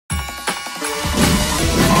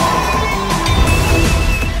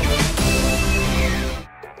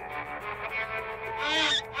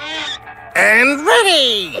And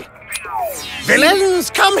ready! Villains,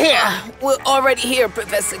 come here! We're already here,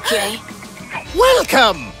 Professor K.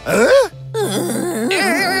 Welcome! Huh?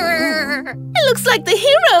 It looks like the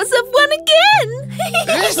heroes have won again!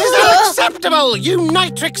 This is unacceptable! You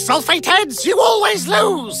nitric sulfate heads! You always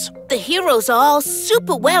lose! The heroes are all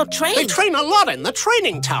super well trained. They train a lot in the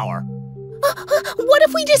training tower. What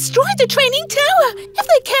if we destroy the training tower? If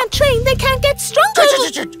they can't train, they can't get stronger.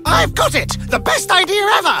 I've got it! The best idea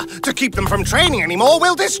ever! To keep them from training anymore,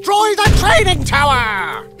 we'll destroy the training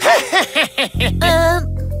tower!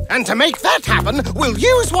 And to make that happen, we'll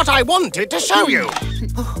use what I wanted to show you.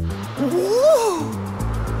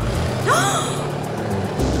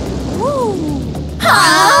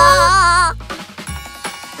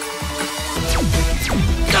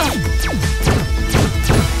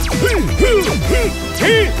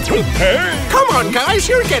 Come on, guys,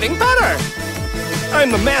 you're getting better.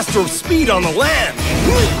 I'm the master of speed on the land.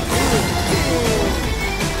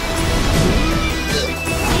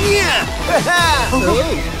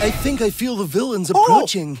 I think I feel the villains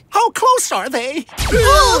approaching. How close are they?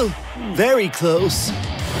 Very close.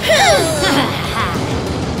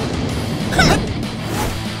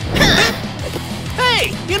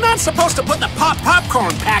 Hey, you're not supposed to put the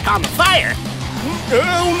popcorn pack on the fire.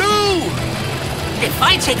 Oh, no! If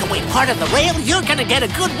I take away part of the rail, you're gonna get a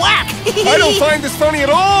good whack. I don't find this funny at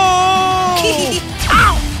all!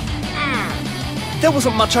 Ow! There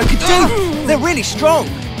wasn't much I could do. They're really strong.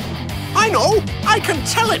 I know. I can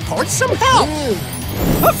teleport some help.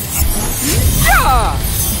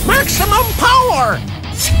 Maximum power!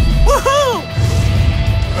 Woohoo!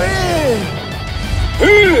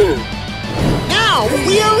 Now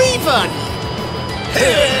we're even.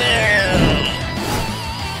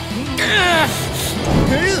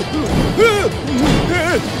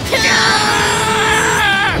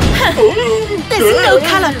 There's no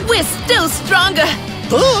color. We're still stronger.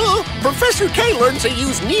 Professor K learned to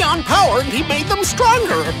use neon power and he made them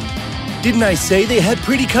stronger. Didn't I say they had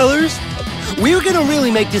pretty colors? We're gonna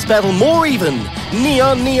really make this battle more even.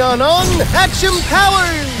 Neon, neon on, action power!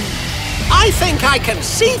 I think I can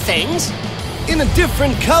see things. In a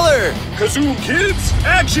different color. Kazoo Kids,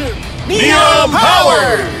 action! Neon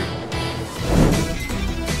power!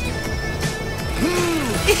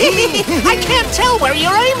 I can't tell where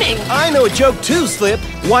you're aiming. I know a joke too, Slip.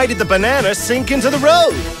 Why did the banana sink into the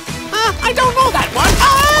road? I don't know that one.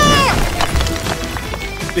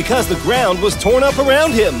 Because the ground was torn up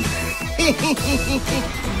around him.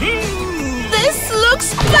 This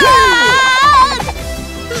looks bad!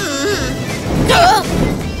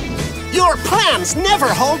 Your plans never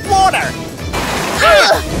hold water.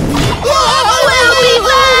 We'll be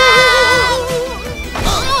back!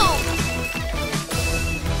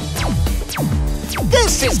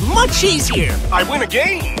 This is much easier. I win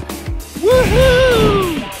again.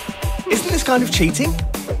 Woohoo! Isn't this kind of cheating?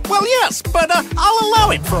 Well, yes, but I'll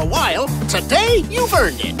allow it for a while. Today, you've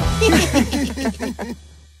earned it.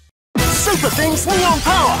 SUPERTHINGS Neon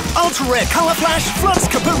Power. Ultra-rare color flash floods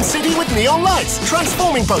Kaboom City with neon lights,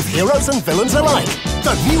 transforming both heroes and villains alike.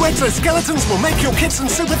 The new Exoskeletons will make your kits and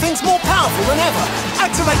SUPERTHINGS more powerful than ever.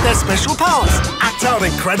 Activate their special powers. Act out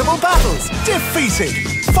incredible battles. Defeated.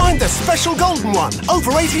 Find the special golden one.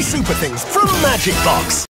 Over 80 SUPERTHINGS from Magic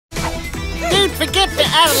Box. Don't forget to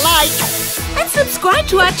like And subscribe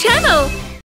to our channel.